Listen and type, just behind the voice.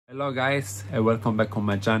Hello guys and welcome back on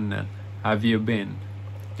my channel. How have you been?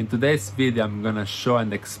 In today's video I'm gonna show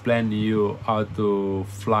and explain you how to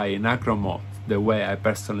fly in acro mode the way I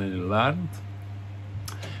personally learned.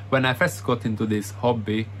 When I first got into this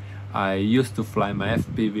hobby, I used to fly my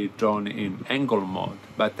FPV drone in angle mode,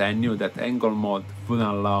 but I knew that angle mode wouldn't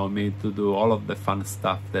allow me to do all of the fun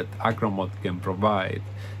stuff that acro mode can provide.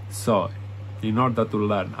 So in order to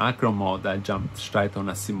learn acro mode, I jumped straight on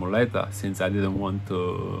a simulator since I didn't want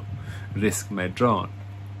to risk my drone.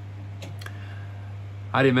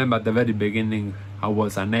 I remember at the very beginning I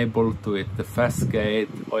was unable to hit the first gate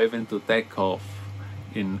or even to take off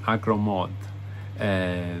in acro mode.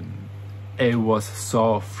 It was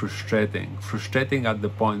so frustrating at the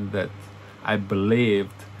point that I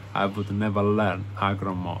believed I would never learn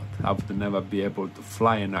acro mode. I would never be able to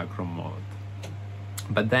fly in acro mode.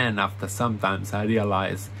 But then after some time I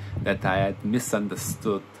realized that I had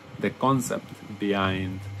misunderstood the concept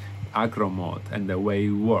behind acro mode and the way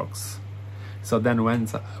it works. So then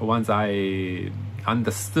once I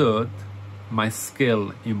understood, my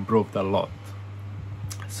skill improved a lot.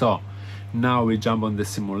 So now we jump on the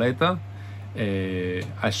simulator.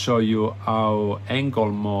 I show you how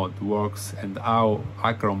angle mode works and how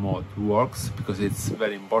acro mode works, because it's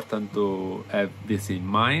very important to have this in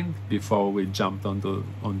mind before we jump onto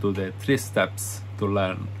the 3 steps to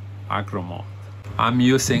learn acro mode. I'm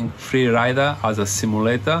using Freerider as a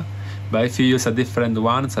simulator, but if you use a different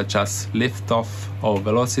one such as Liftoff or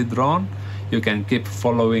Velocidrone, you can keep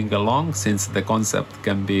following along since the concept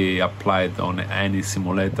can be applied on any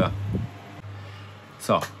simulator.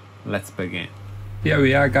 So let's begin. Here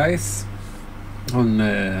we are guys on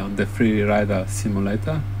the Freerider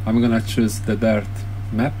simulator. I'm gonna choose the dirt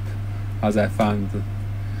map as I found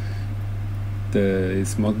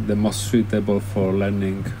the most suitable for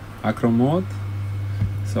learning acro mode.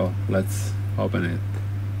 So let's open it.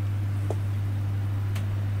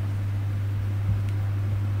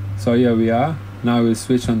 So here we are. Now we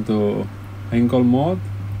switch on to angle mode,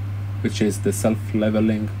 which is the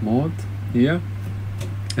self-leveling mode here.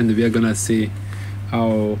 And we are gonna see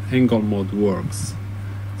how angle mode works.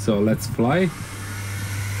 So let's fly.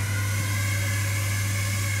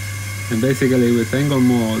 And basically with angle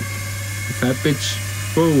mode, if I pitch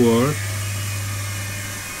forward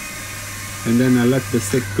and then I let the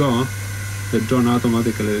stick go, the drone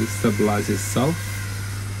automatically stabilizes itself.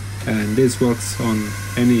 And this works on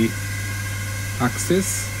any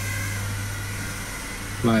axis.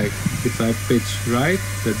 Like if I pitch right,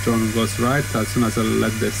 the drone goes right. As soon as I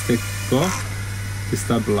let the stick go, it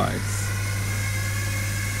stabilizes.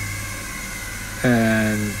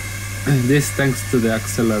 And this thanks to the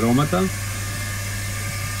accelerometer,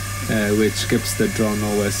 which keeps the drone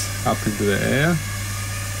always up into the air.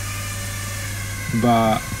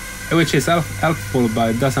 But which is helpful,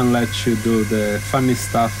 but it doesn't let you do the funny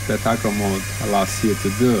stuff that acro mode allows you to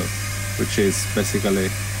do, which is basically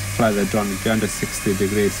fly the drone 360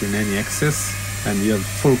 degrees in any axis and you have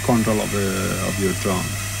full control of your drone.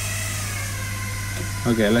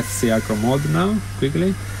 Okay, let's see acro mode now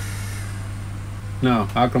quickly. Now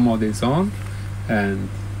acro mode is on and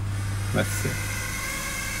let's see.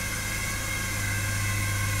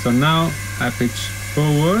 So now I pitch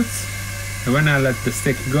forwards, and when I let the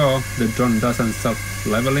stick go, the drone doesn't stop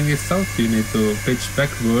leveling itself. You need to pitch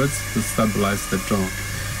backwards to stabilize the drone.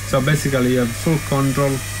 So basically you have full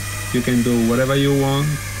control. You can do whatever you want,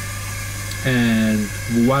 and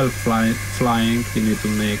while flying you need to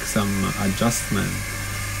make some adjustment.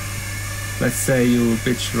 Let's say you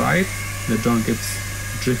pitch right, the drone keeps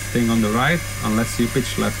drifting on the right unless you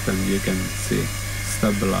pitch left, and you can see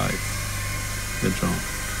stabilize the drone.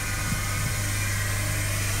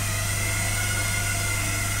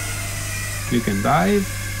 You can dive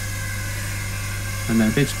and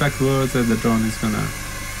then pitch backwards and the drone is gonna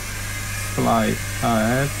fly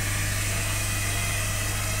ahead.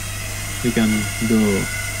 You can do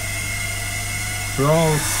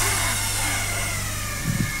rolls,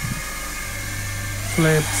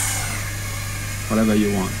 flips, whatever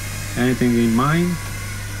you want. Anything in mind,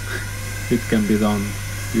 it can be done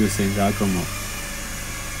using acro mode.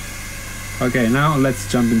 Okay, now let's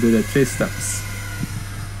jump into the 3 steps.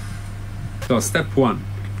 So step 1,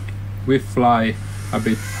 we fly a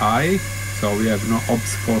bit high, so we have no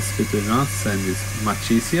obstacles between us and it's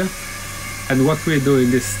much easier. And what we do in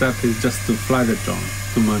this step is just to fly the drone,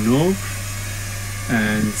 to maneuver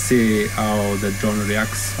and see how the drone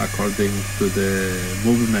reacts according to the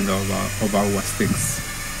movement of our sticks.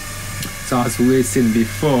 So as we've seen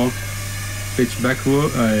before, pitch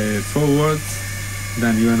forwards,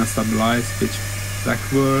 then you wanna stabilize, pitch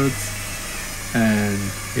backwards, And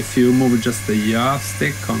if you move just the yaw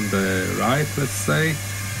stick on the right, let's say,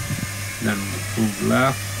 then move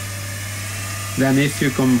left. Then if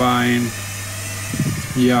you combine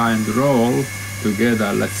yaw and roll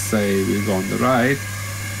together, let's say we go on the right,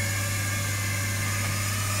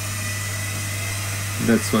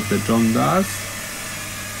 that's what the drone does.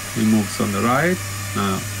 It moves on the right,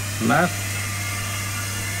 now left,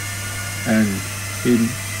 and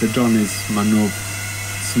the drone is maneuvered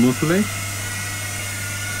smoothly.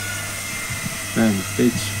 Then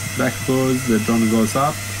pitch backwards, the drone goes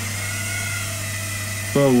up,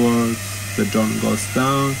 forwards, the drone goes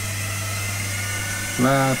down,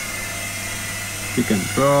 left, you can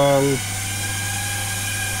roll,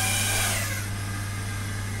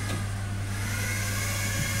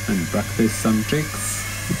 and practice some tricks,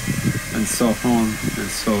 and so on and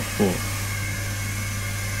so forth.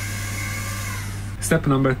 Step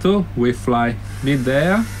number 2, we fly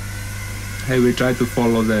mid-air, and we try to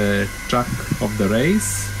follow the track of the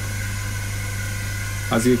race.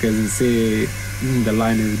 As you can see, the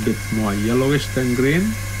line is a bit more yellowish than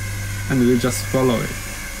green, and we just follow it.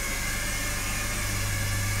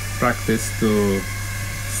 Practice to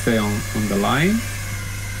stay on the line.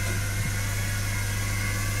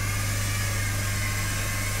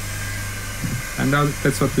 And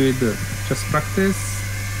that's what we do. Just practice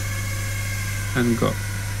and go.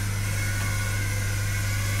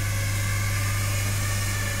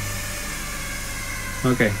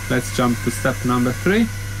 Okay, let's jump to step number 3.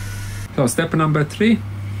 So step number 3,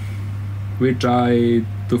 we try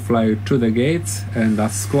to fly through the gates and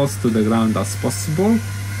as close to the ground as possible.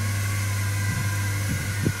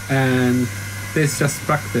 And this is just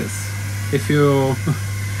practice. If you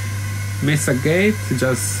miss a gate,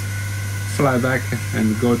 just fly back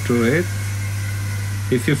and go through it.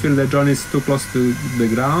 If you feel the drone is too close to the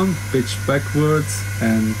ground, pitch backwards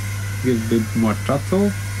and give a bit more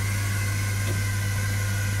throttle.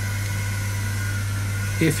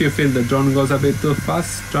 If you feel the drone goes a bit too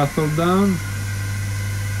fast, throttle down.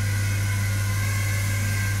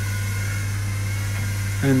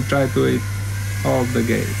 And try to hit all the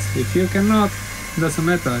gates. If you cannot, doesn't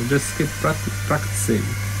matter, just keep practicing.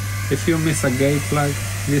 If you miss a gate like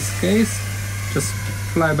this case, just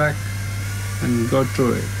fly back and go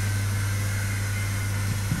through it.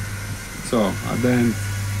 So at the end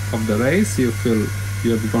of the race, you feel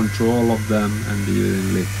you have gone through all of them and you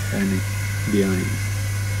didn't leave any behind.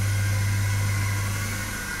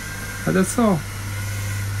 But that's all.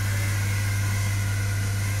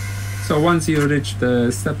 So once you reach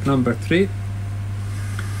the step number 3,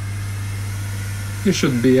 you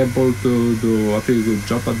should be able to do a pretty good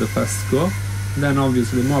job at the first go. Then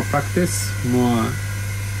obviously more practice, more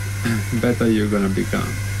better you're gonna become.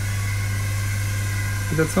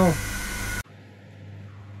 That's all.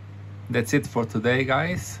 That's it for today,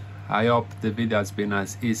 guys. I hope the video has been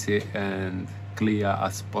as easy and clear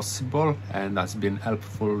as possible and has been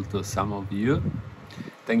helpful to some of you.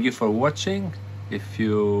 Thank you for watching. If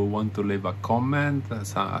you want to leave a comment,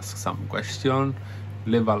 ask some question,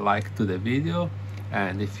 leave a like to the video,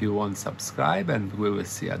 and if you want, subscribe, and we will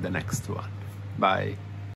see you at the next one. Bye.